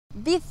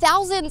The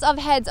thousands of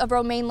heads of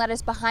romaine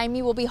lettuce behind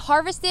me will be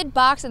harvested,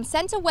 boxed, and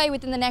sent away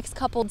within the next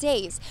couple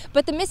days.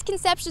 But the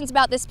misconceptions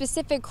about this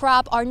specific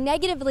crop are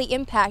negatively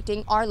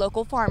impacting our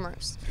local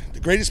farmers. The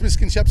greatest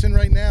misconception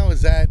right now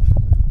is that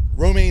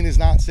romaine is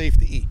not safe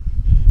to eat.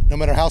 No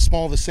matter how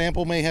small the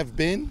sample may have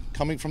been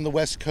coming from the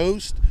West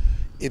Coast,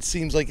 it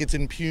seems like it's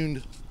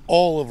impugned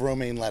all of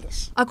romaine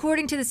lettuce.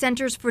 According to the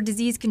Centers for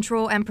Disease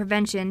Control and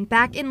Prevention,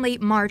 back in late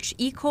March,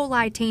 E.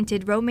 coli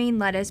tainted romaine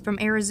lettuce from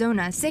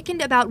Arizona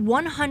sickened about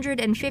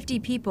 150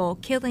 people,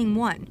 killing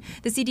one.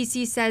 The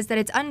CDC says that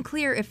it's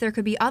unclear if there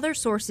could be other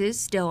sources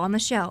still on the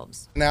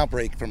shelves. An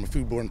outbreak from a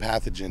foodborne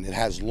pathogen, it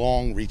has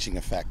long-reaching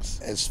effects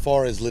as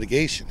far as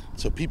litigation.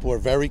 So people are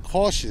very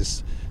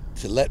cautious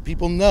to let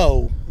people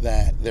know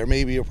that there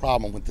may be a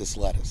problem with this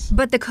lettuce.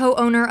 But the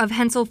co-owner of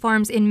Hensel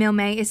Farms in Milne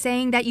is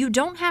saying that you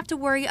don't have to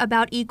worry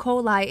about E.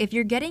 coli if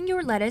you're getting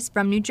your lettuce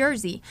from New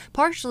Jersey,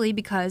 partially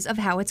because of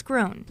how it's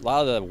grown. A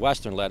lot of the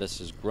western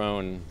lettuce is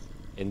grown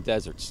in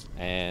deserts,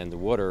 and the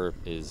water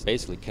is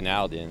basically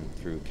canaled in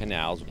through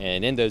canals.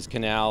 And in those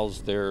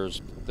canals,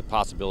 there's the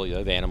possibility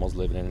of animals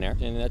living in there.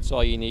 And that's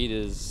all you need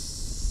is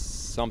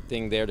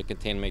something there to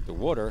contaminate the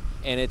water,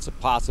 and it's a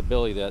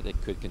possibility that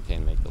it could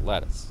contaminate the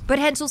lettuce. But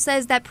Hensel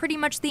says that pretty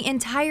much the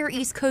entire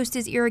East Coast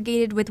is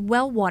irrigated with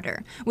well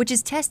water, which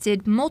is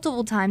tested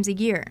multiple times a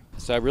year.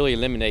 So it really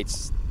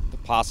eliminates the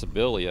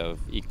possibility of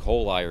E.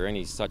 coli or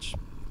any such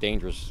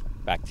dangerous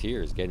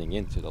bacteria getting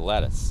into the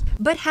lettuce.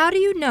 But how do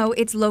you know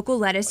it's local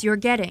lettuce you're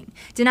getting?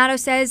 Donato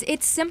says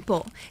it's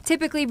simple.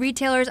 Typically,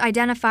 retailers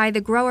identify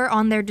the grower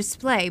on their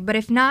display, but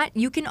if not,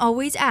 you can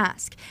always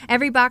ask.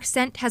 Every box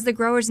sent has the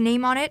grower's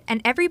name on it,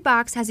 and every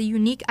box has a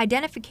unique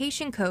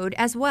identification code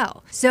as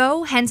well.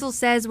 So, Hensel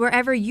says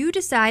wherever you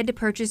decide to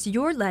purchase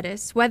your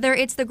lettuce, whether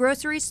it's the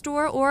grocery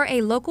store or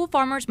a local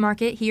farmer's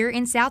market here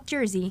in South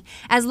Jersey,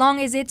 as long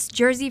as it's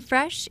Jersey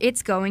fresh,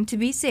 it's going to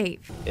be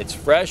safe. It's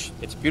fresh,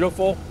 it's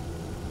beautiful,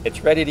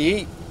 it's ready to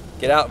eat.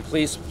 Get out and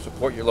please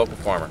support your local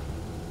farmer.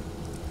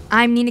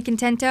 I'm Nina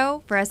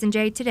Contento for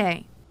SNJ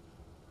Today.